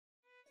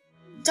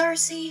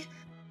Darcy,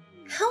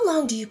 how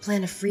long do you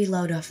plan to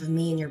freeload off of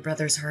me and your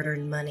brother's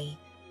hard-earned money?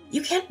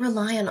 You can't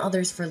rely on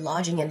others for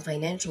lodging and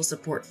financial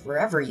support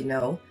forever, you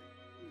know.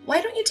 Why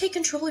don't you take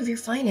control of your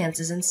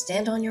finances and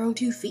stand on your own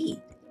 2 feet?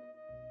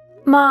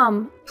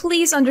 Mom,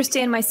 please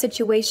understand my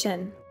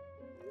situation.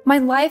 My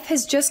life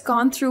has just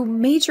gone through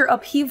major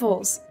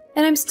upheavals,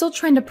 and I'm still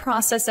trying to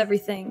process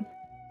everything.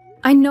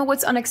 I know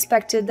it's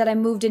unexpected that I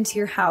moved into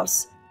your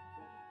house,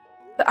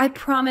 but I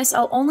promise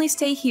I'll only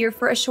stay here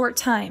for a short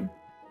time,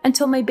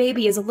 until my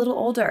baby is a little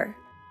older.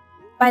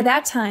 By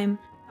that time,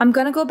 I'm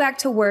gonna go back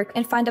to work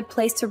and find a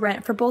place to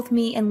rent for both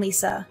me and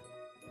Lisa.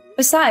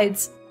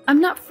 Besides,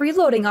 I'm not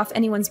freeloading off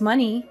anyone's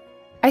money.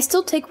 I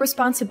still take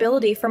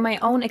responsibility for my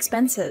own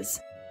expenses.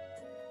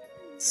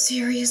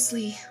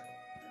 Seriously,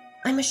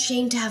 I'm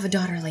ashamed to have a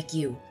daughter like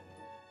you.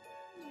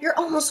 You're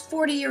almost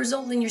 40 years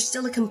old and you're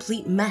still a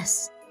complete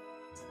mess.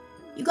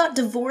 You got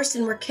divorced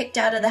and were kicked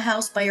out of the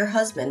house by your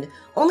husband,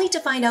 only to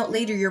find out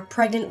later you're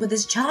pregnant with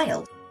his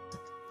child.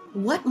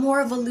 What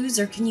more of a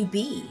loser can you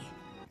be?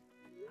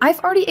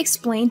 I've already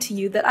explained to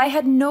you that I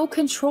had no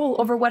control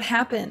over what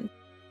happened.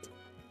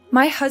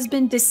 My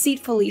husband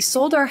deceitfully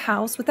sold our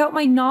house without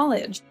my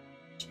knowledge.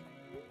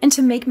 And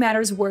to make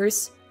matters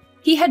worse,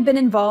 he had been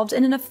involved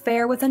in an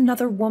affair with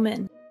another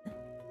woman.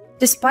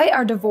 Despite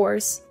our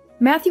divorce,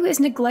 Matthew is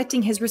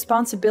neglecting his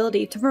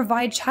responsibility to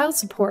provide child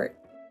support.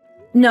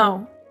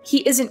 No,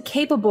 he isn't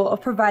capable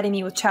of providing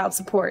me with child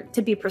support,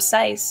 to be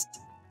precise.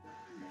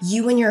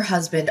 You and your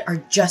husband are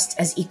just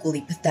as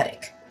equally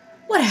pathetic.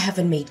 What a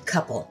heaven-made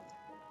couple.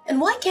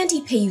 And why can't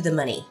he pay you the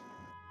money?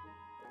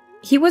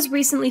 He was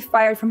recently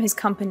fired from his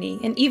company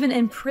and even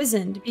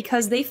imprisoned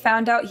because they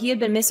found out he had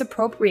been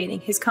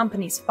misappropriating his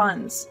company's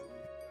funds.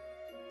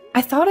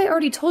 I thought I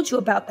already told you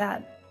about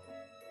that.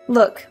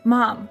 Look,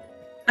 Mom,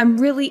 I'm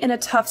really in a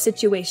tough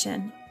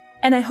situation,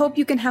 and I hope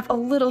you can have a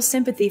little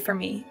sympathy for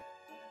me.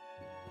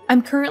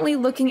 I'm currently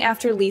looking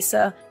after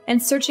Lisa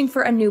and searching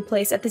for a new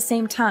place at the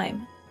same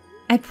time.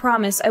 I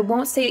promise I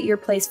won't stay at your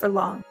place for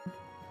long.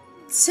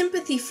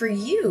 Sympathy for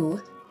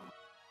you?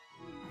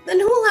 Then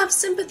who will have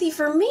sympathy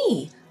for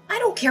me? I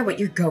don't care what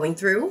you're going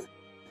through.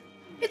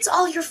 It's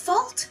all your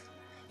fault.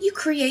 You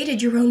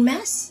created your own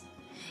mess.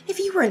 If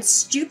you weren't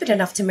stupid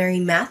enough to marry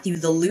Matthew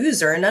the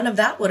loser, none of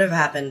that would have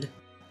happened.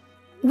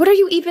 What are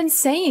you even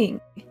saying?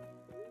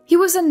 He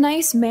was a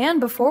nice man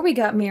before we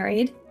got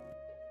married.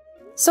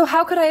 So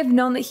how could I have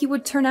known that he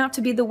would turn out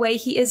to be the way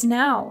he is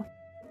now?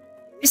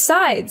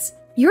 Besides,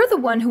 you're the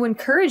one who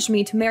encouraged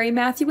me to marry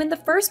Matthew in the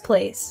first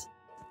place.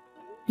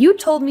 You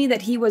told me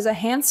that he was a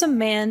handsome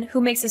man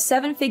who makes a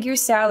 7-figure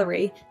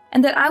salary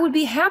and that I would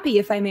be happy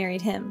if I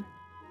married him.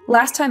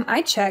 Last time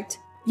I checked,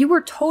 you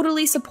were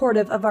totally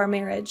supportive of our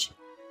marriage.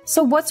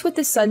 So what's with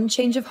this sudden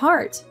change of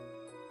heart?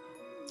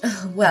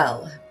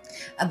 Well,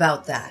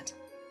 about that,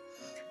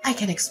 I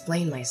can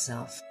explain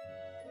myself.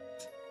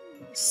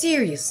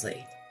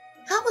 Seriously,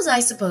 how was I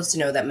supposed to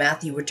know that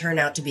Matthew would turn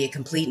out to be a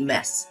complete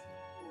mess?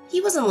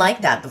 He wasn't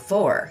like that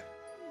before.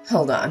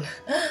 Hold on.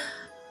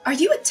 Are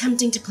you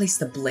attempting to place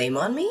the blame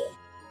on me?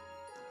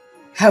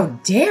 How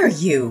dare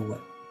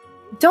you!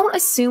 Don't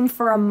assume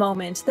for a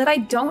moment that I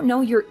don't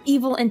know your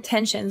evil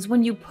intentions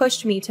when you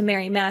pushed me to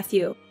marry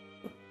Matthew.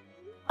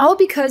 All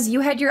because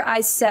you had your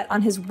eyes set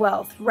on his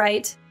wealth,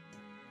 right?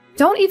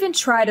 Don't even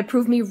try to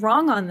prove me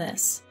wrong on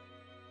this.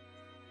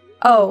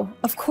 Oh,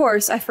 of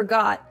course, I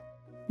forgot.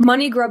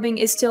 Money grubbing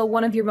is still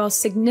one of your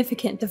most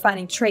significant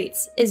defining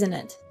traits, isn't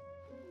it?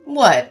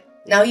 What?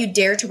 Now you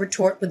dare to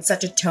retort with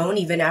such a tone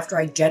even after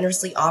I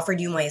generously offered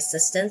you my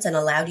assistance and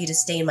allowed you to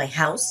stay in my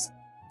house?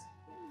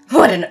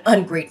 What an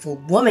ungrateful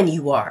woman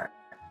you are!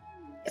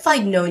 If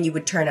I'd known you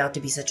would turn out to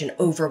be such an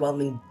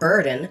overwhelming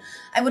burden,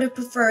 I would have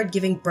preferred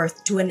giving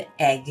birth to an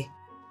egg.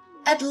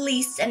 At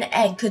least an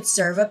egg could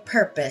serve a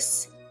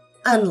purpose.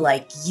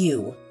 Unlike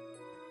you.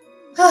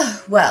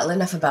 Well,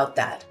 enough about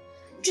that.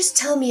 Just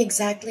tell me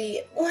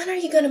exactly, when are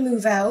you gonna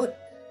move out?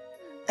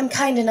 I'm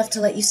kind enough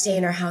to let you stay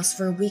in our house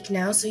for a week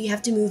now, so you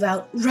have to move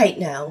out right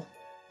now.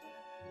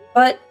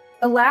 But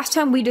the last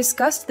time we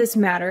discussed this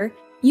matter,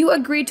 you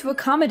agreed to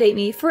accommodate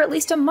me for at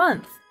least a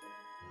month.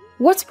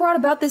 What's brought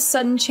about this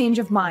sudden change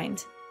of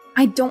mind?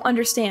 I don't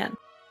understand.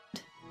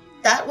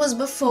 That was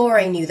before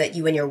I knew that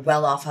you and your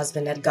well-off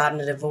husband had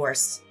gotten a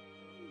divorce.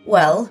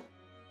 Well,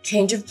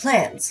 change of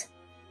plans.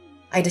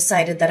 I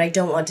decided that I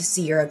don't want to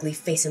see your ugly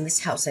face in this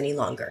house any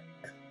longer.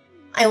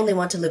 I only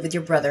want to live with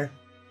your brother,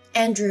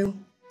 Andrew.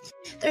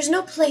 There's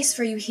no place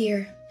for you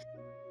here.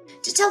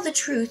 To tell the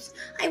truth,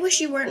 I wish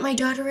you weren't my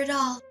daughter at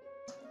all.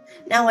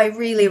 Now I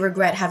really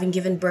regret having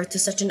given birth to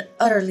such an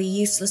utterly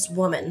useless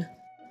woman.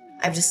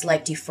 I've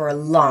disliked you for a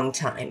long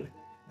time,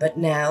 but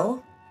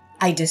now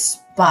I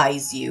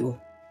despise you.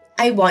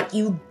 I want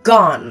you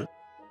gone.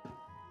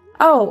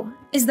 Oh,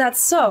 is that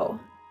so?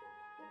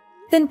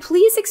 Then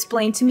please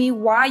explain to me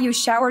why you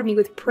showered me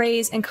with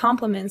praise and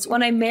compliments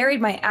when I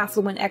married my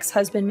affluent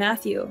ex-husband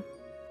Matthew.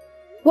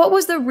 What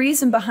was the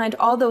reason behind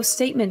all those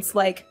statements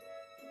like,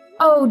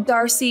 "Oh,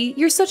 Darcy,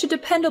 you're such a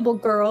dependable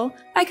girl,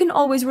 I can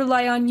always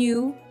rely on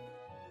you"?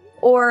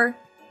 Or,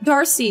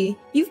 Darcy,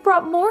 you've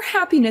brought more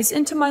happiness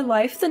into my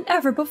life than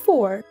ever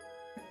before.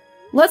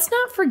 Let's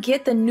not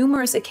forget the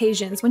numerous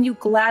occasions when you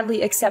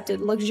gladly accepted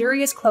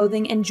luxurious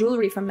clothing and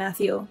jewelry from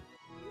Matthew.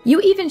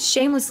 You even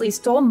shamelessly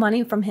stole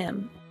money from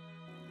him.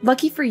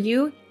 Lucky for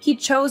you, he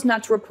chose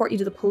not to report you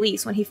to the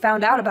police when he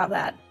found out about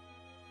that.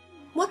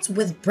 What's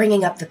with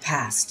bringing up the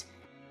past?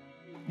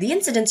 The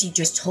incidents you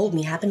just told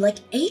me happened like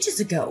ages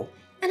ago,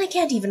 and I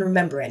can't even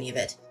remember any of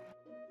it.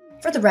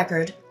 For the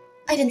record,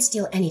 I didn't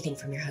steal anything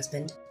from your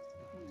husband.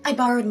 I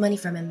borrowed money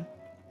from him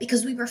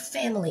because we were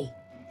family,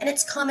 and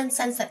it's common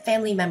sense that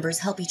family members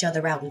help each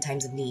other out in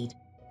times of need.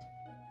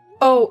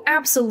 Oh,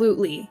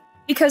 absolutely.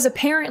 Because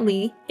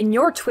apparently, in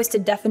your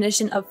twisted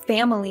definition of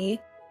family,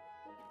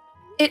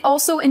 it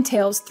also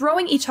entails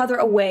throwing each other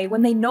away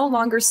when they no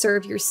longer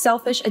serve your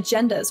selfish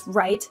agendas,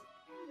 right?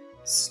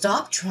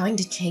 Stop trying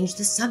to change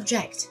the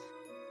subject.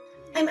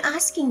 I'm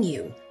asking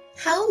you,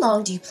 how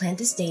long do you plan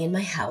to stay in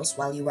my house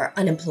while you are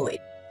unemployed?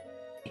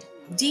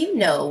 Do you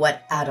know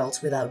what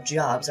adults without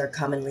jobs are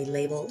commonly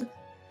labeled?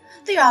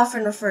 They are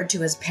often referred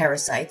to as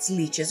parasites,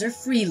 leeches, or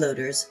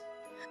freeloaders.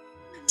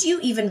 Do you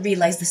even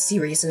realize the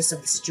seriousness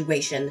of the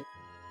situation?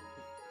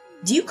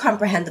 Do you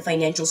comprehend the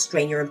financial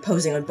strain you're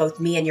imposing on both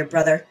me and your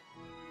brother?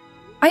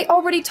 I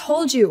already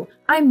told you,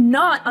 I'm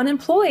not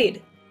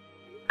unemployed.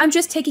 I'm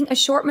just taking a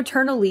short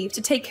maternal leave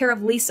to take care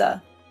of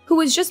Lisa, who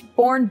was just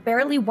born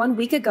barely 1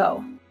 week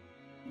ago.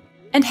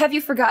 And have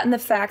you forgotten the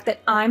fact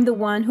that I'm the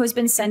one who has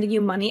been sending you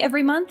money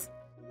every month?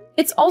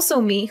 It's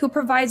also me who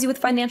provides you with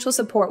financial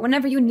support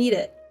whenever you need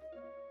it,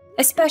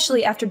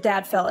 especially after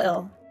Dad fell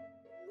ill.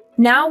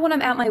 Now, when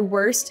I'm at my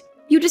worst,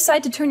 you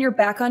decide to turn your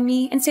back on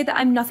me and say that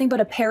I'm nothing but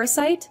a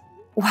parasite?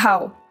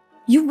 Wow,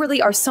 you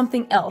really are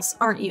something else,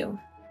 aren't you?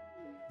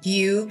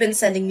 You've been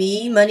sending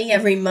me money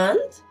every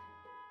month?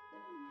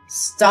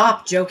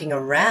 Stop joking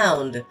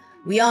around.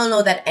 We all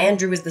know that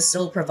Andrew is the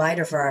sole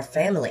provider for our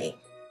family.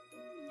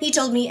 He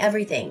told me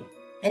everything,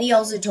 and he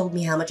also told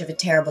me how much of a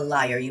terrible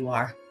liar you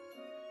are.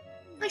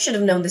 I should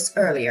have known this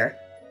earlier.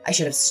 I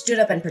should have stood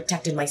up and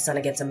protected my son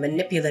against a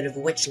manipulative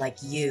witch like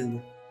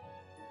you.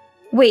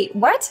 Wait,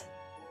 what?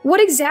 What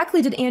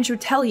exactly did Andrew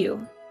tell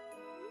you?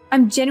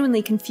 I'm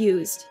genuinely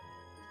confused.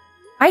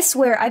 I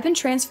swear I've been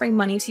transferring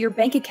money to your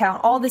bank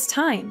account all this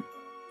time.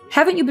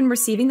 Haven't you been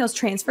receiving those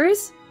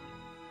transfers?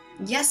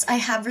 Yes, I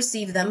have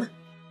received them.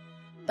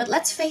 But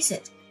let's face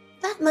it,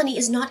 that money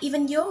is not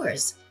even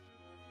yours.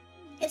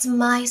 It's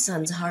my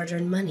son's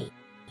hard-earned money.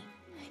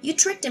 You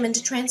tricked him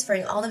into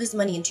transferring all of his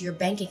money into your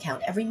bank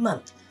account every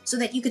month so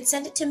that you could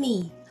send it to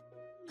me,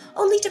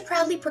 only to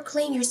proudly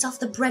proclaim yourself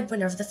the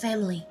breadwinner of the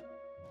family.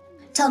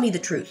 Tell me the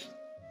truth.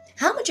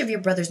 How much of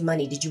your brother's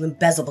money did you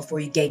embezzle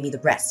before you gave me the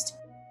rest?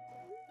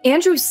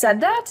 Andrew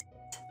said that?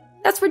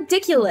 That's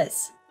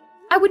ridiculous.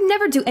 I would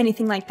never do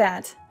anything like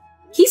that.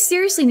 He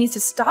seriously needs to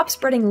stop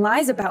spreading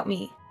lies about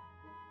me.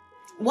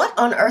 What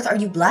on earth are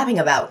you blabbing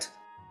about?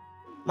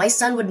 My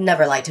son would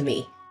never lie to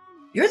me.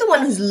 You're the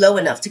one who's low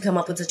enough to come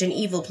up with such an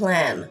evil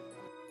plan.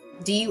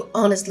 Do you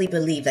honestly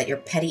believe that your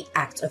petty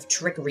acts of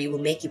trickery will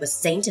make you a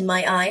saint in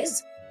my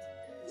eyes?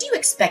 Do you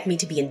expect me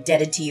to be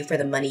indebted to you for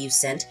the money you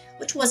sent,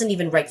 which wasn't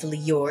even rightfully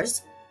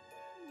yours?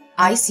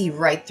 I see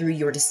right through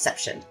your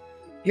deception.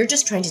 You're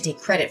just trying to take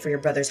credit for your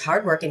brother's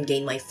hard work and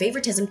gain my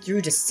favoritism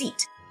through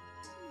deceit.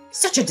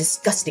 Such a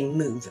disgusting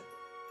move.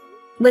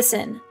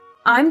 Listen,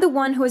 I'm the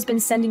one who has been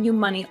sending you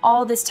money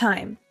all this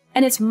time,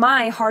 and it's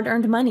my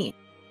hard-earned money.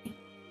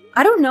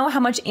 I don't know how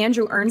much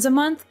Andrew earns a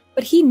month,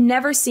 but he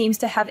never seems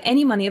to have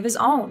any money of his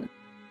own.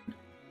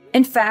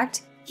 In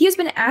fact, he has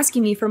been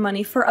asking me for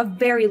money for a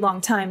very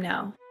long time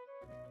now.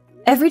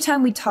 Every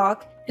time we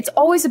talk, it's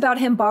always about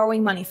him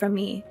borrowing money from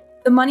me,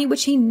 the money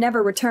which he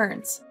never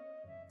returns.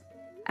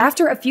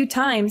 After a few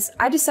times,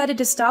 I decided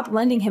to stop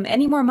lending him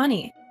any more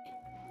money.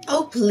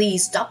 Oh,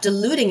 please stop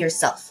deluding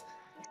yourself.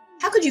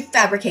 How could you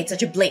fabricate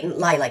such a blatant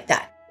lie like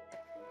that?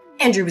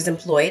 Andrew is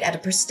employed at a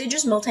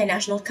prestigious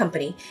multinational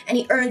company, and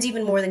he earns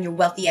even more than your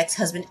wealthy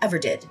ex-husband ever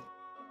did.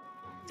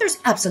 There's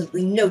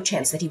absolutely no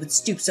chance that he would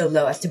stoop so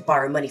low as to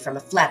borrow money from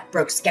a flat,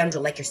 broke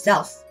scoundrel like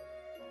yourself.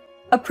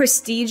 A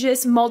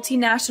prestigious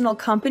multinational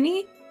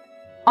company?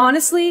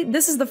 Honestly,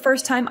 this is the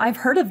first time I've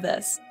heard of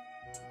this.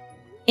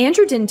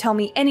 Andrew didn't tell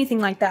me anything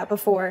like that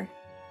before.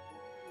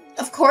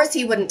 Of course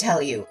he wouldn't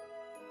tell you.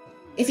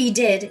 If he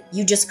did,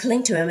 you just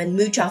cling to him and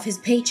mooch off his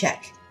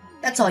paycheck.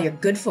 That's all you're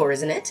good for,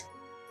 isn't it?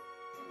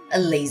 A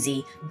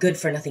lazy,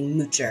 good-for-nothing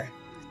moocher.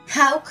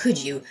 How could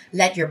you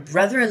let your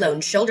brother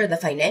alone shoulder the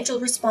financial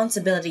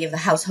responsibility of the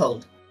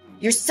household?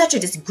 You're such a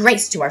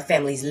disgrace to our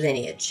family's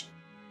lineage.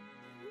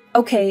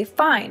 Okay,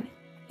 fine.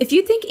 If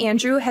you think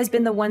Andrew has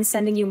been the one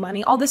sending you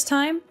money all this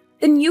time,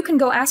 then you can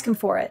go ask him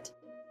for it.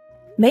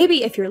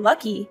 Maybe if you're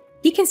lucky,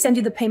 he can send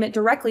you the payment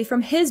directly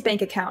from his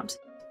bank account.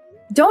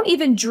 Don't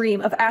even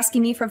dream of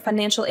asking me for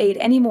financial aid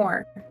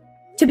anymore.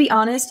 To be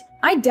honest,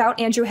 I doubt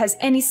Andrew has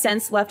any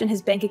cents left in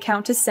his bank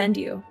account to send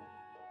you.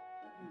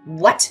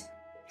 What?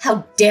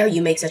 How dare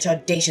you make such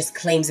audacious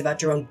claims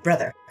about your own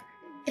brother?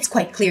 It's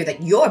quite clear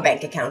that your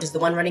bank account is the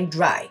one running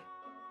dry.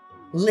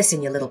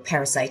 Listen, you little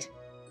parasite.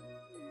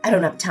 I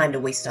don't have time to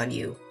waste on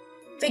you.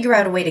 Figure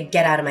out a way to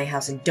get out of my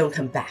house and don't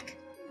come back.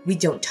 We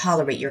don't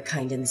tolerate your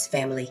kind in this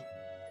family.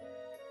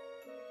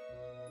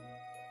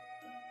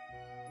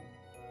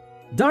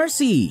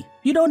 Darcy,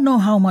 you don't know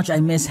how much I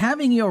miss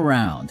having you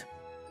around.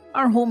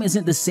 Our home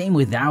isn't the same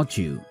without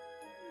you.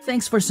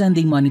 Thanks for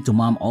sending money to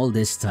Mom all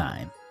this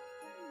time.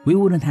 We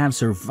wouldn't have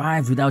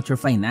survived without your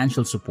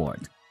financial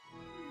support.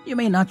 You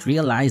may not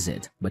realize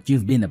it, but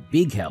you've been a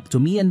big help to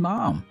me and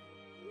Mom.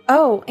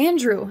 Oh,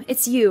 Andrew,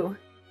 it's you.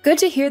 Good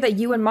to hear that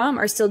you and Mom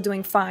are still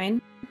doing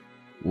fine.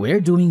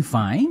 We're doing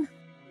fine?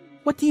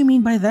 What do you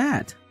mean by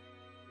that?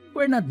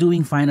 We're not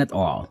doing fine at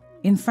all.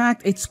 In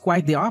fact, it's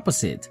quite the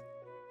opposite.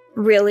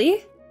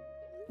 Really?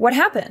 What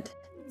happened?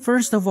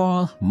 First of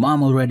all,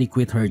 Mom already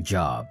quit her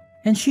job,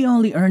 and she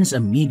only earns a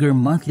meager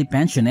monthly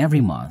pension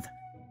every month.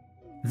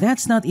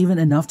 That's not even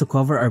enough to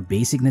cover our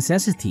basic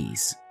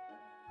necessities.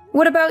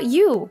 What about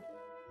you?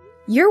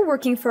 You're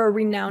working for a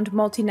renowned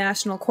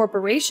multinational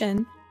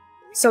corporation,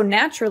 so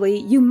naturally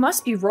you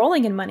must be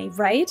rolling in money,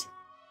 right?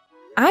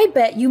 I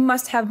bet you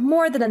must have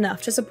more than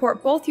enough to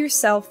support both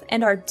yourself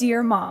and our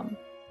dear Mom.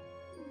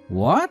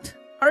 What?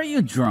 Are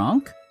you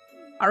drunk?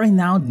 A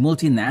renowned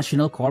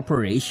multinational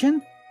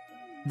corporation?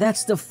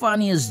 That's the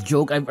funniest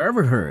joke I've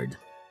ever heard.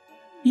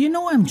 You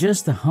know I'm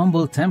just a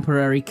humble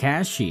temporary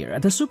cashier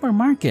at a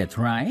supermarket,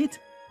 right?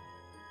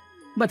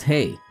 But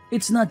hey,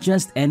 it's not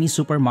just any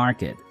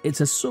supermarket.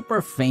 It's a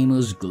super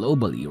famous,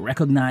 globally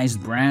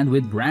recognized brand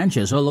with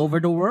branches all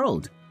over the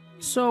world.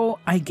 So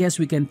I guess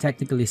we can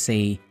technically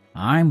say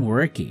I'm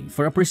working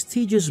for a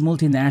prestigious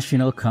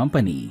multinational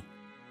company.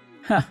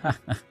 Haha,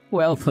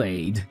 well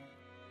played.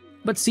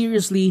 But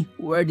seriously,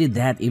 where did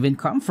that even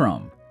come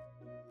from?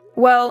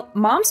 Well,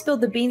 Mom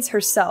spilled the beans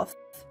herself.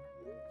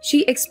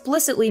 She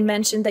explicitly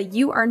mentioned that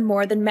you earn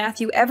more than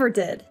Matthew ever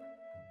did.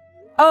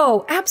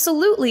 Oh,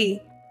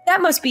 absolutely!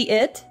 That must be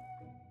it!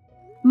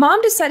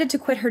 Mom decided to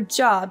quit her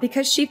job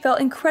because she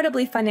felt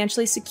incredibly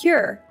financially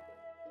secure.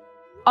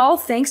 All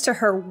thanks to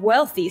her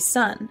wealthy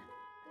son.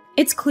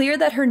 It's clear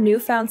that her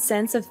newfound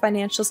sense of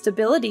financial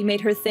stability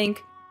made her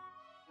think,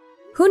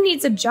 who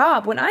needs a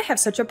job when I have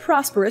such a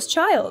prosperous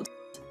child?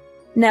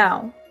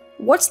 Now,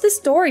 what's the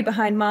story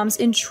behind Mom's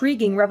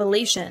intriguing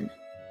revelation?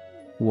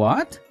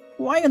 What?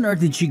 Why on earth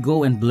did she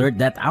go and blurt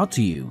that out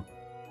to you?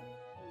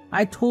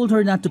 I told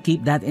her not to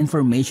keep that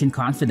information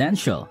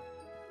confidential.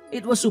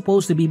 It was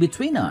supposed to be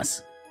between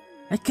us.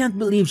 I can't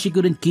believe she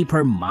couldn't keep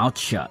her mouth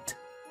shut.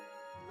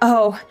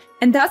 Oh,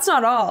 and that's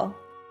not all.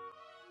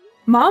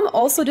 Mom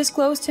also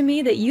disclosed to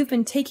me that you've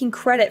been taking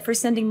credit for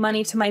sending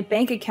money to my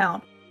bank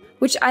account,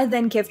 which I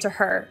then give to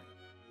her.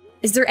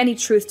 Is there any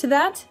truth to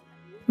that?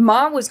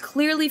 Mom was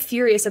clearly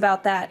furious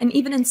about that and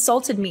even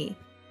insulted me.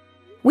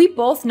 We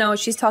both know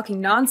she's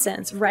talking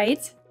nonsense,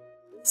 right?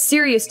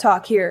 Serious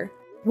talk here.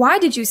 Why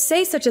did you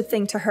say such a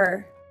thing to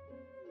her?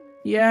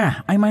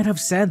 Yeah, I might have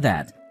said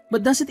that,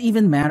 but does it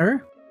even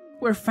matter?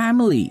 We're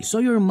family, so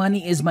your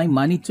money is my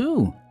money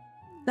too.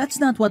 That's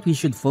not what we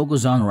should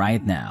focus on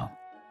right now.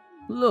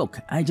 Look,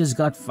 I just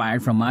got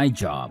fired from my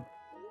job.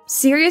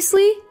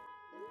 Seriously?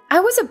 I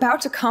was about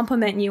to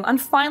compliment you on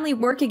finally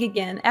working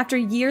again after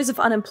years of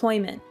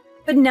unemployment,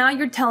 but now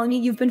you're telling me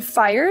you've been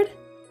fired?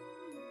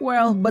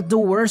 Well, but the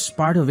worst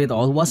part of it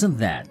all wasn't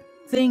that.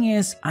 Thing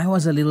is, I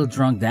was a little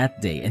drunk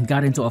that day and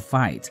got into a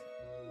fight.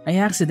 I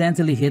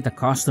accidentally hit a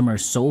customer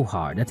so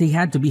hard that he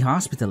had to be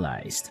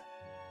hospitalized.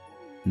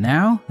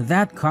 Now,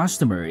 that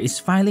customer is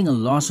filing a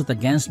lawsuit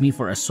against me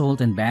for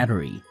assault and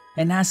battery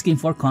and asking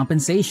for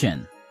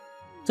compensation.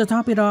 To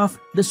top it off,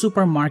 the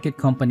supermarket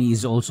company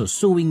is also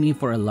suing me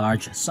for a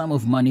large sum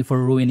of money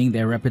for ruining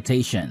their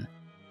reputation.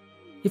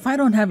 If I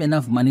don't have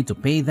enough money to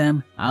pay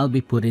them, I'll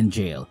be put in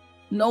jail.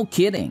 No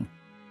kidding.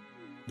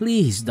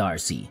 Please,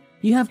 Darcy,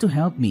 you have to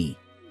help me.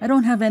 I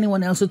don't have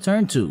anyone else to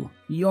turn to.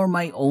 You're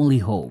my only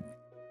hope.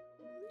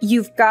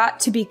 You've got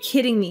to be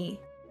kidding me.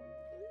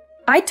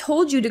 I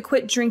told you to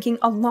quit drinking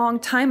a long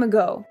time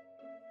ago.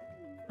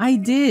 I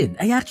did.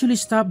 I actually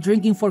stopped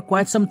drinking for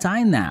quite some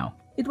time now.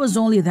 It was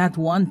only that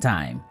one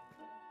time.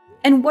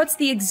 And what's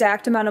the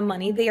exact amount of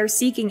money they are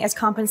seeking as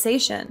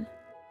compensation?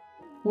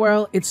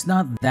 Well, it's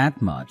not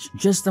that much,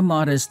 just a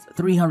modest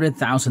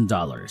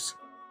 $300,000.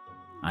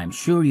 I'm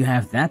sure you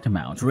have that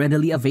amount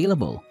readily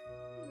available.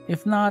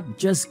 If not,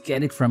 just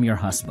get it from your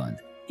husband.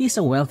 He's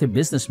a wealthy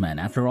businessman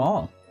after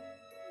all.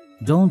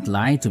 Don't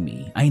lie to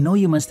me. I know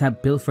you must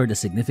have pilfered a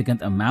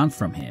significant amount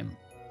from him.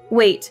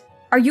 Wait,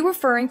 are you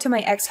referring to my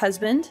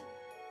ex-husband?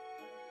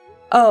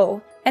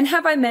 Oh, and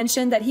have I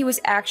mentioned that he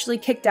was actually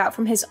kicked out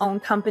from his own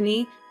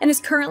company and is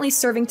currently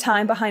serving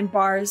time behind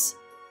bars?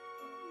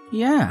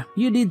 Yeah,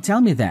 you did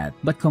tell me that,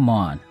 but come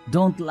on,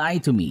 don't lie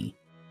to me.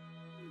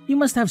 You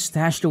must have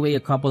stashed away a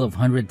couple of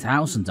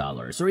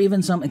 $100,000 or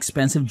even some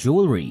expensive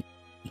jewelry.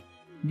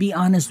 Be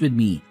honest with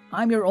me,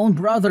 I'm your own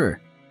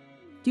brother.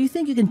 Do you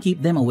think you can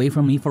keep them away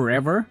from me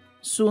forever?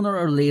 Sooner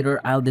or later,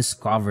 I'll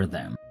discover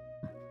them.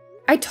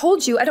 I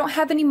told you I don't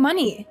have any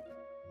money.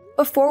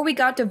 Before we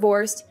got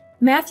divorced,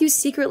 Matthew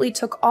secretly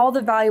took all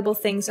the valuable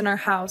things in our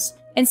house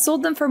and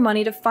sold them for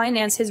money to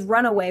finance his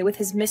runaway with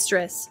his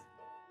mistress.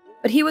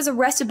 but he was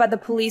arrested by the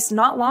police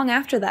not long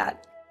after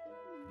that.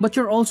 But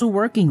you're also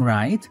working,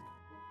 right?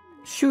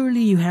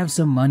 Surely you have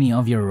some money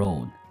of your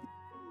own.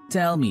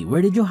 Tell me,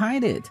 where did you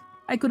hide it?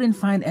 I couldn't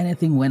find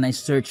anything when I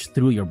searched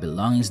through your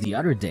belongings the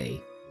other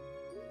day.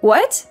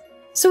 What?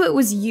 So it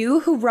was you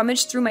who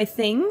rummaged through my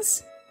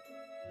things?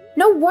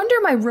 No wonder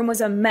my room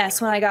was a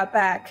mess when I got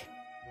back.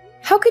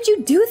 How could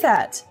you do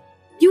that?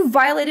 You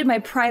violated my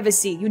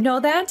privacy, you know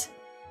that?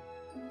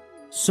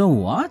 So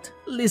what?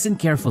 Listen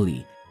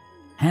carefully.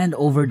 Hand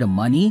over the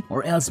money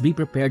or else be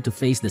prepared to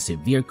face the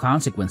severe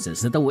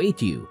consequences that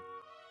await you.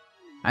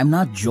 I'm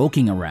not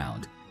joking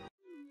around.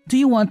 Do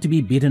you want to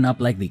be beaten up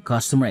like the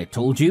customer I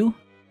told you?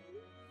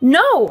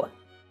 No!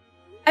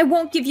 I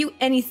won't give you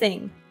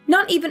anything,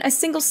 not even a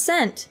single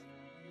cent.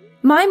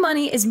 My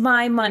money is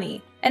my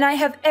money, and I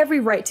have every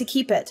right to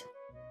keep it.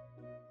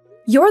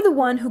 You're the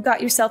one who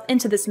got yourself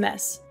into this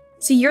mess,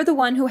 so you're the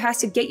one who has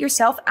to get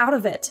yourself out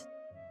of it.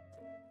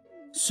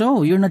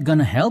 So you're not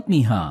gonna help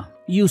me, huh?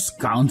 You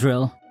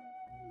scoundrel.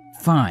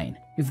 Fine.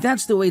 If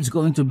that's the way it's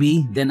going to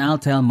be, then I'll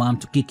tell Mom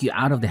to kick you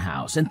out of the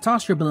house and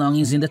toss your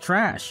belongings in the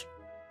trash.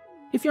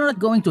 If you're not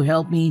going to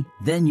help me,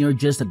 then you're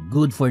just a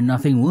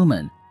good-for-nothing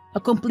woman. A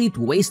complete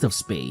waste of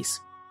space.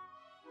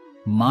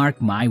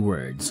 Mark my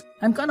words.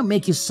 I'm gonna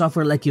make you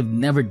suffer like you've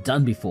never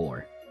done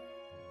before.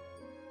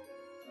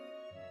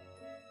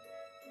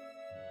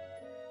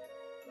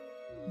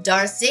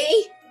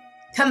 Darcy,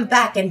 come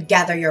back and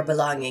gather your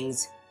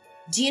belongings.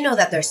 Do you know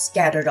that they're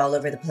scattered all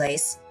over the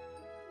place?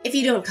 If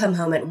you don't come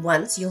home at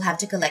once, you'll have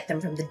to collect them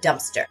from the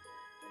dumpster.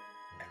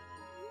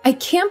 I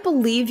can't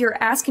believe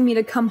you're asking me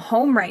to come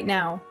home right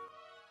now.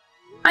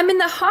 I'm in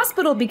the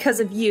hospital because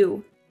of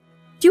you.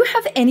 Do you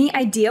have any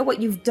idea what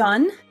you've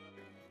done?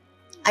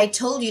 I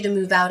told you to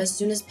move out as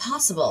soon as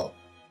possible.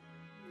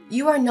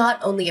 You are not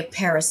only a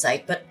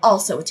parasite, but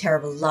also a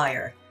terrible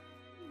liar.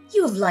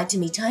 You have lied to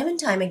me time and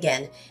time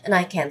again, and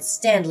I can't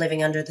stand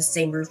living under the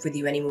same roof with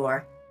you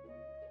anymore.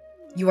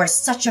 You are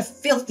such a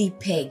filthy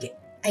pig.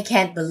 I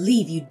can't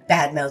believe you'd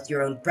badmouth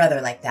your own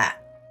brother like that.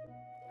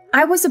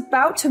 I was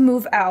about to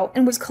move out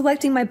and was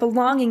collecting my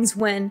belongings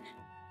when,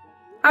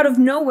 out of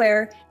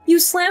nowhere, you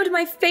slammed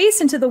my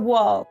face into the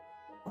wall.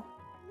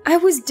 I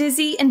was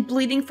dizzy and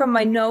bleeding from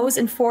my nose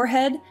and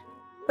forehead,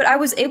 but I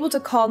was able to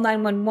call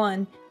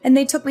 911 and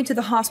they took me to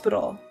the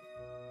hospital.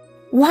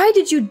 Why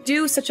did you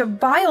do such a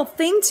vile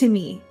thing to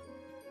me?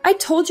 I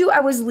told you I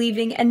was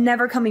leaving and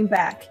never coming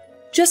back,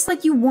 just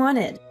like you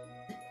wanted.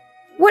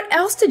 What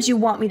else did you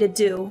want me to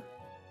do?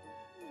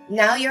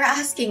 Now you're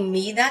asking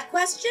me that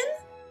question?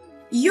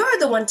 You're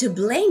the one to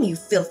blame, you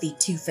filthy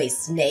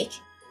two-faced snake.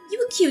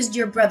 You accused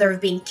your brother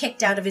of being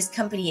kicked out of his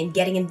company and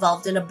getting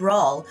involved in a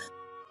brawl,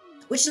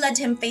 which led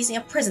to him facing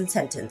a prison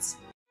sentence.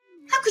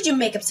 How could you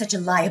make up such a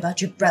lie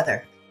about your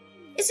brother?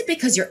 Is it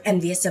because you're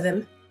envious of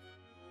him?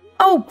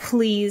 Oh,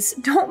 please,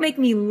 don't make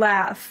me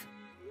laugh.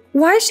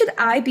 Why should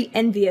I be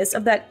envious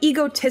of that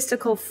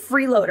egotistical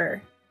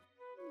freeloader?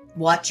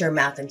 Watch your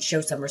mouth and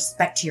show some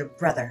respect to your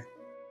brother.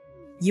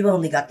 You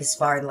only got this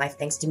far in life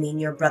thanks to me and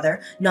your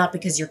brother, not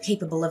because you're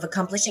capable of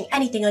accomplishing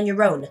anything on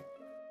your own.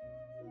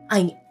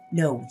 I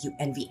know you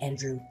envy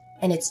Andrew,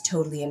 and it's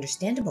totally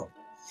understandable.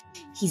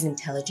 He's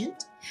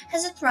intelligent,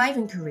 has a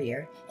thriving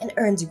career, and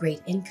earns a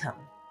great income.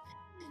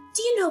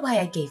 Do you know why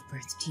I gave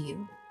birth to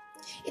you?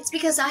 It's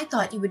because I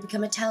thought you would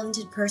become a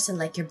talented person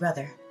like your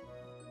brother.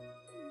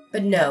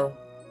 But no,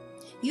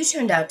 you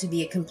turned out to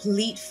be a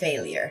complete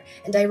failure,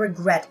 and I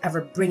regret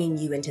ever bringing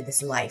you into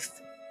this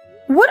life.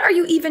 What are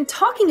you even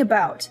talking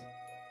about?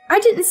 I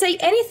didn't say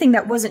anything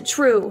that wasn't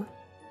true.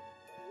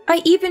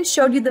 I even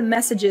showed you the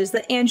messages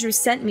that Andrew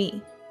sent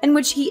me, in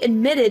which he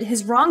admitted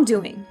his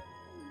wrongdoing.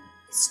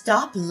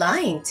 Stop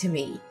lying to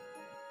me.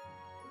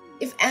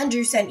 If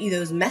Andrew sent you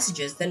those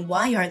messages, then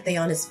why aren't they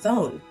on his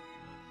phone?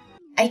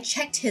 I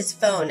checked his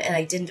phone and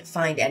I didn't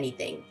find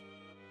anything.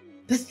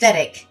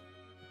 Pathetic.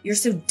 You're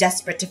so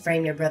desperate to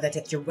frame your brother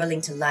that you're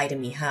willing to lie to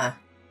me, huh?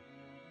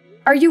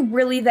 Are you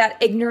really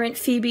that ignorant,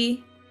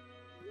 Phoebe?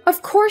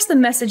 Of course the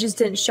messages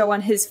didn't show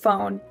on his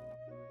phone.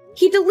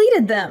 He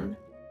deleted them.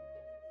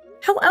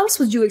 How else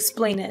would you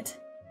explain it?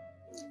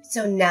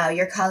 So now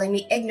you're calling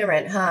me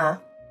ignorant, huh?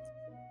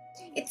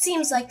 It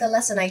seems like the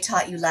lesson I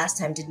taught you last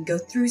time didn't go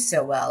through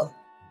so well.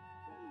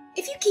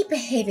 If you keep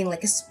behaving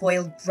like a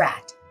spoiled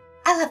brat,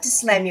 I'll have to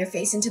slam your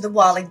face into the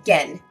wall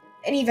again,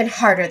 and even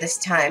harder this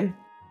time.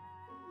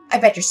 I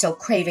bet you're still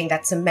craving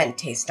that cement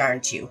taste,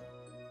 aren't you?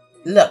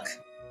 Look,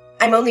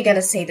 I'm only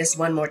gonna say this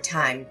one more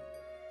time.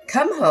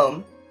 Come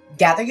home,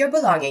 gather your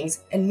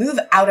belongings, and move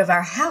out of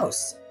our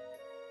house.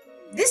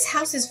 This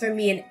house is for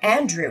me and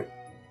Andrew.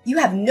 You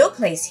have no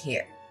place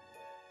here.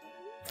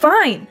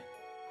 Fine.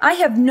 I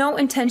have no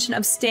intention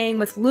of staying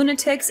with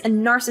lunatics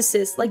and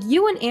narcissists like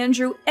you and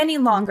Andrew any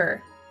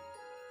longer.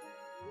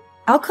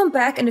 I'll come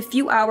back in a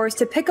few hours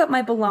to pick up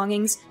my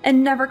belongings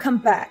and never come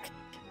back.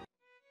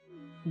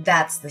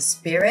 That's the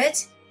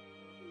spirit?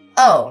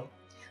 Oh,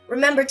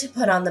 remember to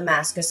put on the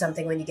mask or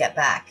something when you get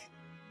back.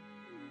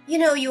 You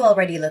know, you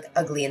already look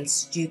ugly and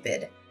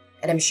stupid,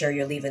 And I'm sure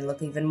you'll even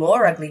look even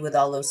more ugly with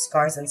all those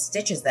scars and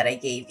stitches that I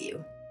gave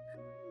you.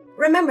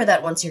 Remember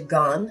that once you're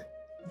gone,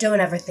 don't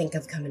ever think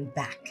of coming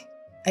back.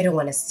 I don't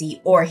want to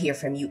see or hear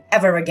from you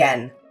ever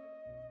again.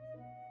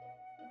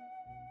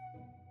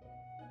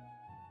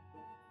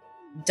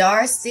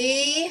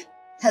 Darcy?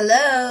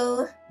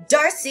 Hello?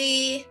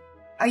 Darcy?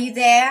 Are you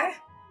there?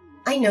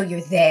 I know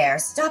you're there.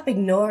 Stop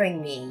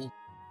ignoring me.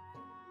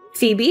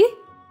 Phoebe?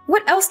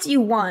 What else do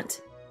you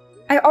want?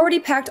 I already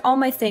packed all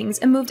my things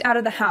and moved out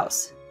of the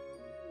house.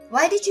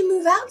 Why did you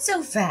move out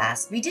so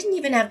fast? We didn't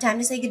even have time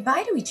to say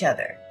goodbye to each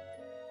other.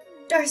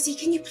 Darcy,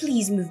 can you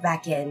please move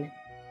back in?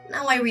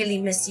 Now I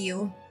really miss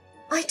you.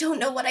 I don't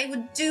know what I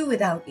would do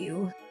without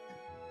you.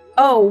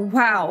 Oh,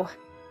 wow.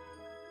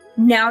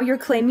 Now you're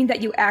claiming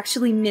that you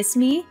actually miss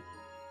me?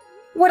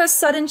 What a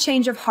sudden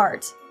change of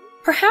heart.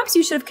 Perhaps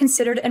you should have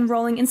considered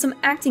enrolling in some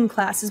acting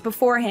classes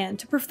beforehand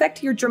to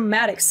perfect your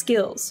dramatic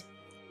skills.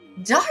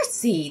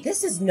 Darcy,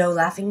 this is no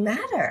laughing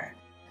matter.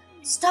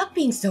 Stop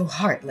being so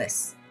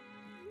heartless.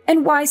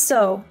 And why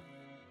so?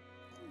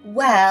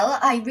 Well,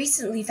 I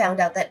recently found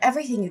out that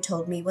everything you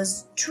told me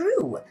was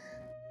true.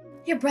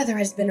 Your brother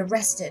has been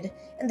arrested,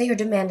 and they are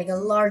demanding a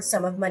large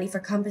sum of money for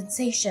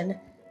compensation.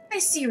 I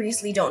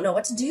seriously don't know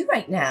what to do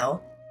right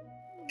now.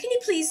 Can you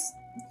please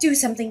do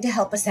something to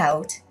help us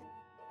out?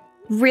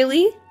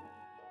 Really?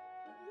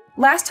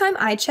 Last time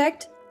I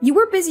checked, you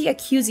were busy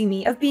accusing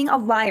me of being a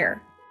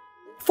liar,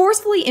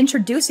 forcefully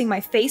introducing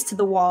my face to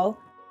the wall,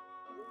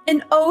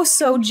 and oh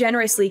so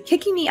generously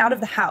kicking me out of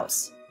the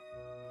house.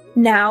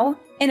 Now,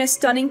 in a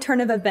stunning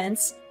turn of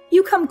events,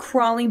 you come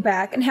crawling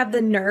back and have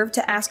the nerve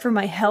to ask for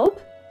my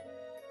help?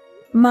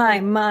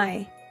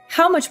 My,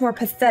 how much more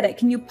pathetic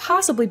can you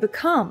possibly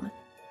become?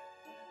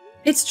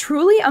 It's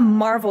truly a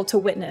marvel to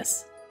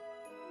witness.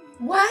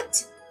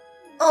 What?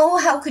 Oh,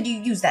 how could you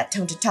use that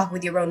tone to talk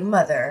with your own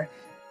mother?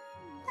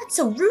 That's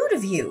so rude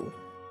of you.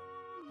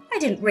 I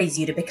didn't raise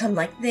you to become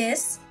like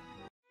this.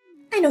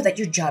 I know that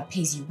your job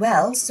pays you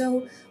well,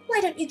 so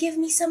why don't you give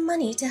me some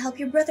money to help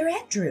your brother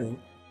Andrew?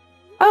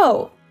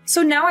 Oh,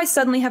 so now I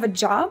suddenly have a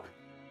job?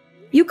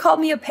 You called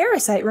me a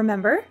parasite,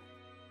 remember?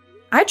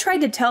 I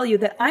tried to tell you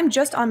that I'm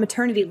just on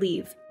maternity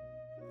leave,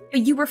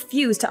 but you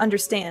refused to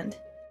understand.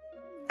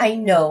 I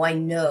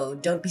know.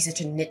 Don't be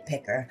such a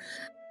nitpicker.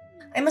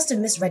 I must have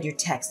misread your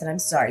text, and I'm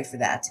sorry for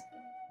that.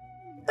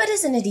 But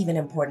isn't it even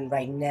important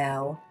right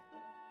now?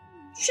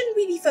 Shouldn't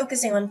we be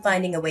focusing on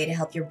finding a way to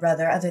help your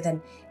brother other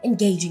than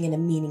engaging in a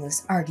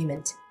meaningless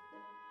argument?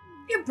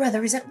 Your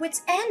brother is at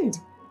wit's end,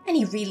 and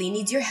he really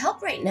needs your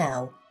help right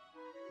now.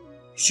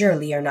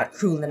 Surely you're not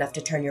cruel enough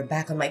to turn your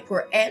back on my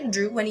poor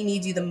Andrew when he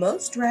needs you the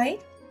most,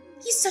 right?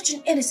 He's such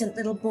an innocent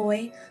little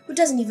boy who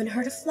doesn't even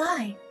hurt a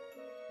fly.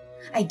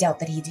 I doubt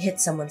that he'd hit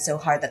someone so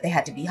hard that they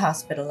had to be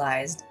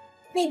hospitalized.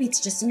 Maybe it's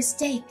just a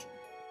mistake.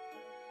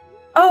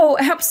 Oh,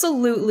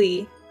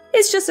 absolutely.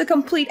 It's just a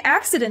complete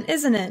accident,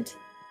 isn't it?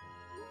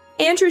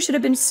 Andrew should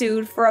have been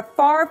sued for a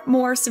far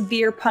more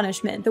severe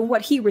punishment than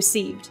what he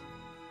received.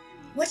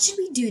 What should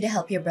we do to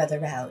help your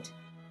brother out?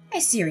 I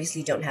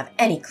seriously don't have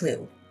any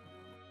clue.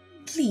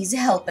 Please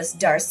help us,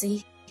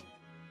 Darcy.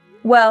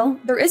 Well,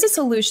 there is a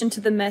solution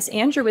to the mess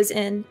Andrew is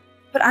in,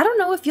 but I don't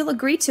know if you'll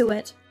agree to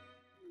it.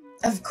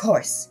 Of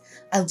course.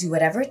 I'll do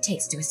whatever it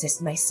takes to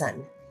assist my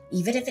son,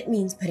 even if it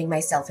means putting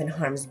myself in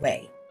harm's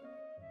way.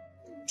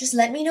 Just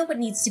let me know what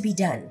needs to be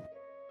done.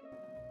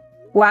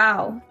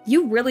 Wow,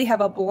 you really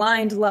have a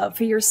blind love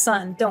for your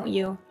son, don't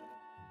you?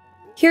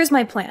 Here's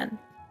my plan.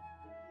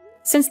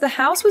 Since the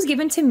house was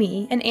given to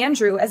me and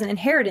Andrew as an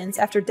inheritance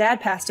after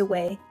Dad passed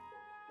away,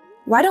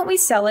 why don't we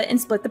sell it and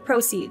split the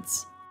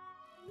proceeds?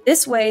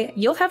 This way,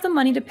 you'll have the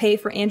money to pay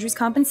for Andrew's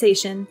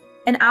compensation,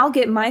 and I'll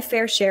get my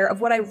fair share of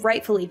what I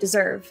rightfully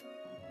deserve.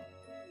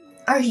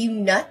 Are you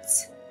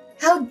nuts?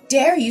 How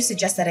dare you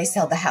suggest that I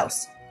sell the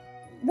house?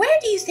 Where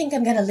do you think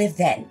I'm gonna live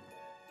then?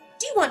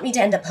 Do you want me to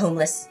end up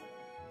homeless?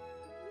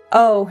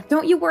 Oh,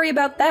 don't you worry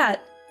about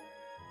that.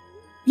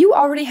 You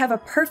already have a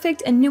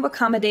perfect and new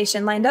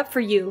accommodation lined up for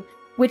you,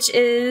 which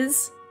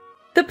is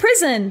the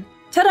prison.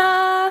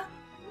 Ta-da!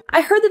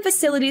 I heard the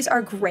facilities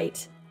are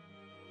great.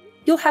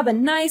 You'll have a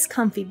nice,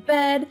 comfy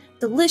bed,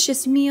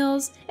 delicious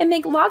meals, and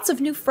make lots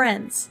of new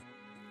friends.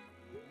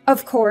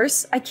 Of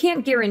course, I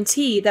can't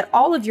guarantee that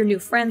all of your new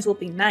friends will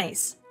be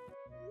nice.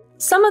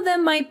 Some of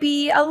them might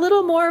be a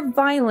little more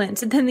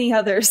violent than the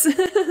others.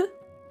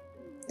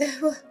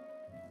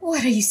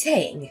 What are you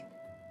saying?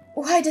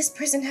 Why does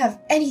prison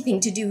have anything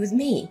to do with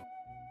me?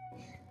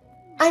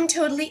 I'm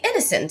totally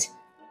innocent.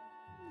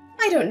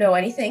 I don't know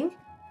anything.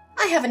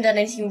 I haven't done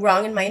anything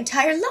wrong in my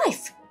entire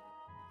life.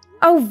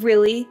 Oh,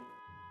 really?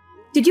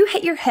 Did you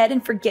hit your head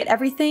and forget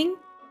everything?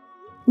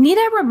 Need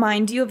I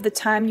remind you of the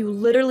time you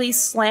literally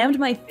slammed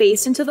my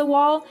face into the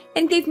wall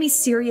and gave me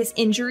serious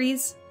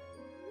injuries?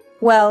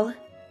 Well,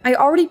 I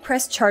already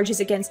pressed charges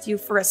against you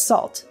for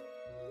assault.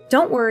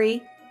 Don't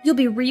worry, you'll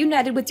be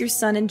reunited with your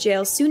son in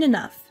jail soon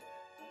enough.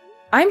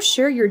 I'm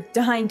sure you're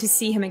dying to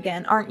see him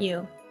again, aren't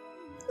you?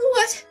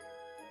 What?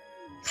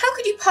 How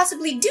could you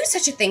possibly do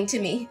such a thing to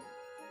me?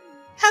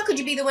 How could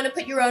you be the one to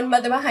put your own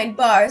mother behind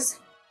bars?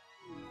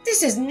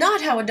 This is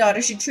not how a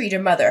daughter should treat her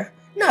mother.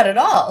 Not at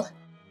all.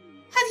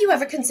 Have you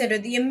ever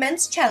considered the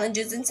immense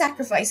challenges and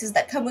sacrifices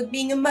that come with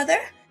being a mother?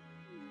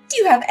 Do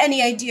you have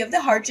any idea of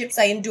the hardships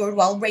I endured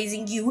while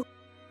raising you?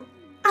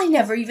 I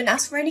never even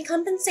asked for any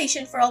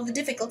compensation for all the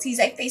difficulties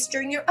I faced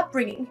during your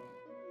upbringing.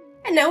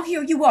 And now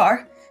here you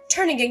are,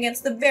 turning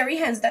against the very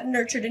hands that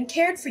nurtured and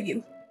cared for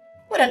you.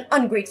 What an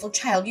ungrateful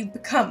child you've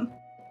become.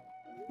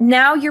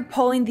 Now you're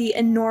pulling the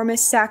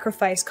enormous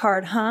sacrifice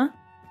card, huh?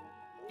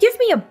 Give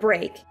me a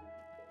break.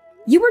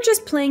 You were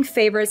just playing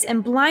favorites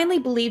and blindly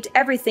believed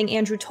everything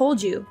Andrew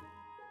told you,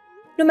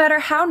 no matter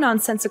how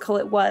nonsensical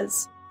it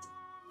was.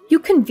 You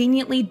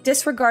conveniently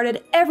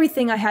disregarded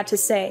everything I had to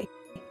say,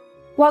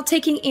 while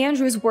taking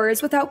Andrew's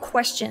words without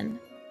question.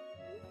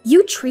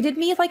 You treated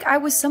me like I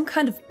was some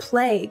kind of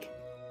plague,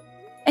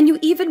 and you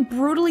even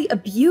brutally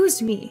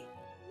abused me.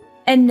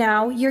 And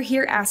now you're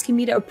here asking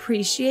me to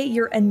appreciate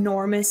your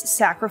enormous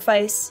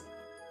sacrifice?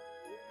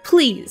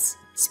 Please,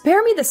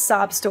 spare me the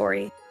sob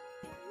story.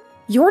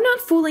 You're not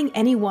fooling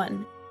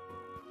anyone.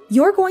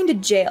 You're going to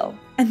jail,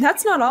 and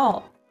that's not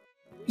all.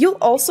 You'll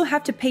also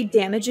have to pay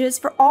damages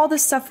for all the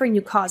suffering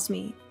you caused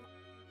me,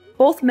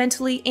 both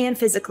mentally and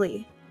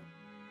physically.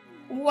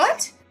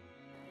 What?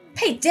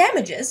 Pay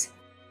damages?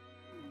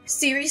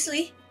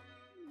 Seriously?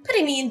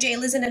 Putting me in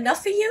jail isn't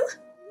enough for you?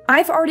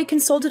 I've already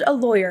consulted a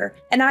lawyer,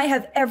 and I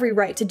have every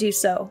right to do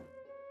so.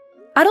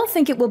 I don't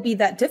think it will be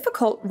that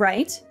difficult,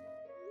 right?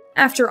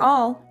 After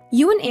all,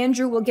 you and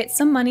Andrew will get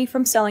some money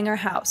from selling our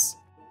house.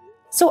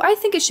 So I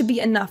think it should be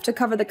enough to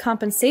cover the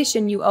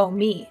compensation you owe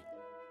me.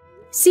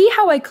 See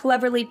how I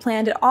cleverly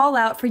planned it all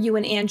out for you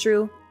and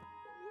Andrew?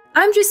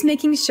 I'm just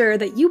making sure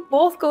that you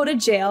both go to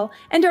jail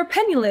and are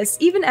penniless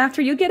even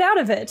after you get out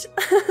of it.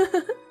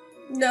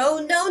 No,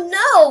 no,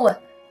 no!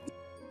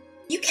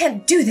 You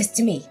can't do this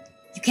to me.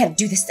 You can't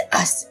do this to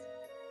us.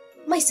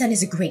 My son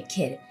is a great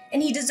kid,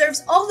 and he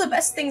deserves all the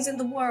best things in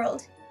the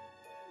world.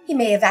 He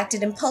may have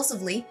acted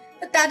impulsively,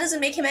 but that doesn't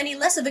make him any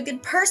less of a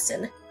good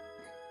person.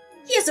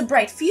 He has a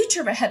bright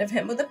future ahead of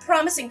him with a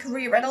promising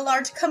career at a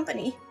large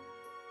company.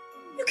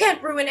 You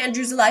can't ruin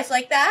Andrew's life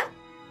like that.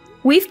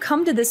 We've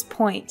come to this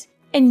point,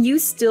 and you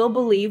still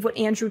believe what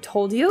Andrew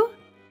told you?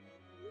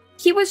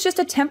 He was just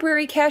a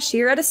temporary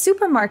cashier at a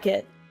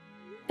supermarket.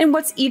 And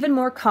what's even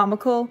more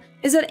comical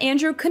is that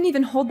Andrew couldn't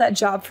even hold that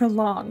job for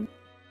long.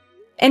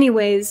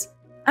 Anyways,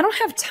 I don't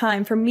have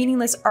time for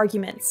meaningless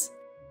arguments.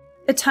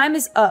 The time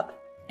is up,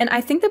 and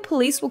I think the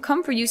police will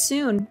come for you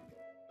soon.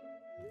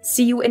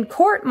 See you in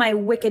court, my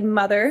wicked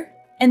mother,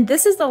 and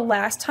this is the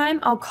last time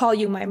I'll call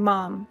you my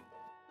mom.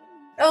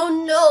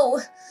 Oh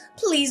no!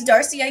 Please,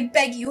 Darcy, I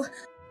beg you.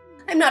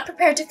 I'm not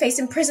prepared to face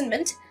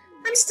imprisonment.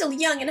 I'm still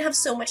young and have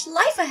so much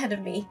life ahead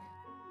of me.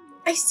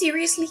 I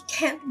seriously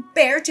can't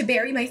bear to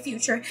bury my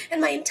future and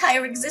my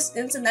entire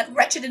existence in that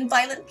wretched and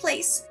violent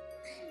place.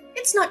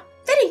 It's not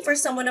fitting for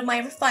someone of my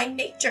refined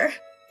nature.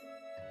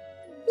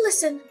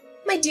 Listen,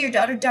 my dear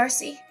daughter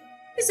Darcy,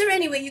 is there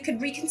any way you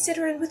could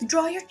reconsider and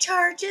withdraw your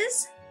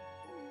charges?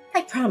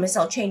 I promise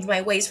I'll change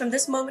my ways from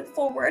this moment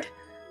forward.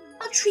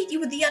 I'll treat you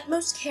with the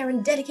utmost care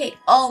and dedicate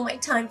all my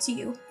time to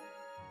you.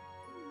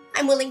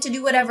 I'm willing to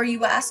do whatever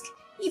you ask,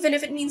 even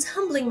if it means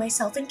humbling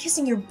myself and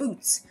kissing your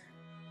boots.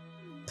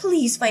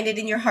 Please find it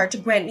in your heart to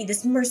grant me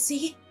this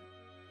mercy.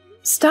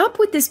 Stop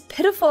with this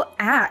pitiful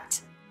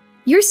act.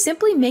 You're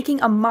simply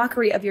making a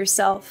mockery of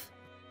yourself.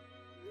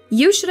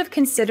 You should have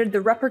considered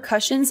the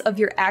repercussions of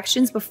your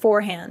actions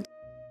beforehand.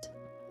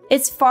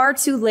 It's far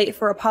too late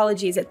for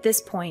apologies at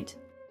this point.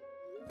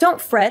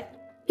 Don't fret.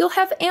 You'll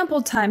have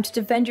ample time to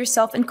defend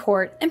yourself in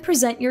court and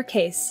present your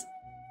case.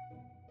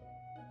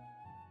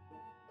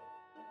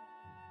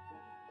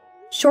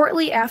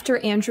 Shortly after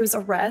Andrew's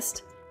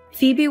arrest,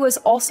 Phoebe was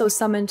also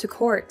summoned to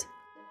court.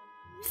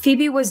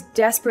 Phoebe was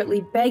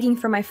desperately begging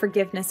for my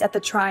forgiveness at the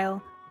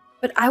trial,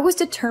 but I was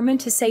determined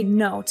to say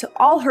no to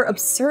all her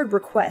absurd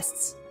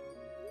requests.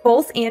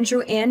 Both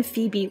Andrew and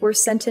Phoebe were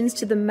sentenced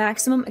to the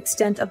maximum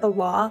extent of the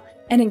law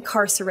and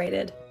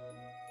incarcerated.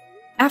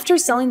 After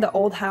selling the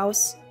old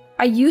house,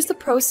 I used the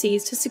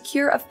proceeds to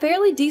secure a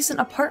fairly decent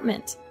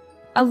apartment,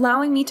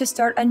 allowing me to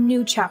start a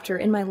new chapter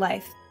in my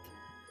life.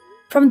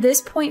 From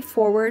this point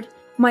forward,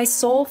 my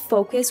sole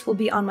focus will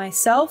be on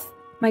myself,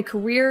 my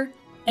career,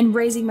 and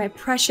raising my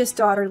precious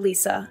daughter,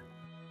 Lisa.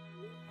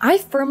 I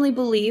firmly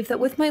believe that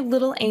with my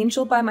little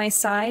angel by my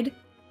side,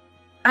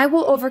 I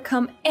will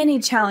overcome any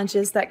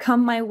challenges that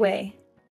come my way.